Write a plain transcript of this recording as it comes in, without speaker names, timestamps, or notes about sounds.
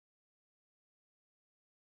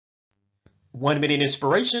1 Minute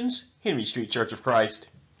Inspirations, Henry Street Church of Christ.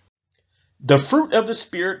 The Fruit of the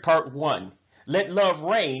Spirit, Part 1. Let love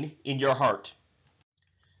reign in your heart.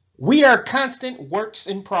 We are constant works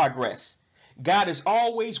in progress. God is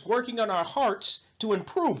always working on our hearts to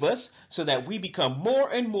improve us so that we become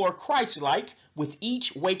more and more Christ-like with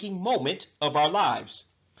each waking moment of our lives.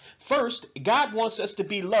 First, God wants us to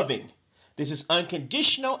be loving. This is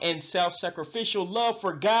unconditional and self-sacrificial love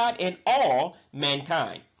for God and all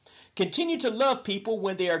mankind. Continue to love people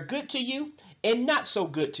when they are good to you and not so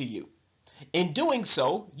good to you. In doing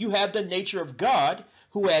so, you have the nature of God,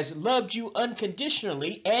 who has loved you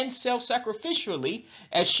unconditionally and self-sacrificially,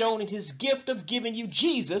 as shown in his gift of giving you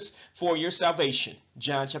Jesus for your salvation.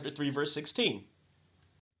 John chapter 3, verse 16.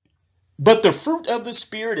 But the fruit of the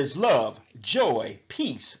Spirit is love, joy,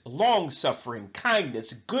 peace, long-suffering,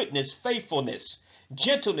 kindness, goodness, faithfulness,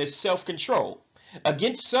 gentleness, self-control.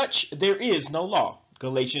 Against such there is no law.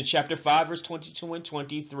 Galatians chapter 5, verse 22 and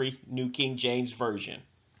 23, New King James Version.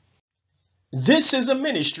 This is a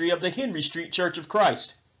ministry of the Henry Street Church of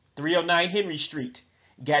Christ, 309 Henry Street,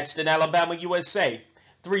 Gadsden, Alabama, USA,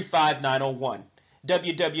 35901,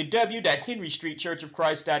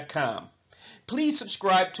 www.henrystreetchurchofchrist.com. Please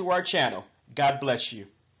subscribe to our channel. God bless you.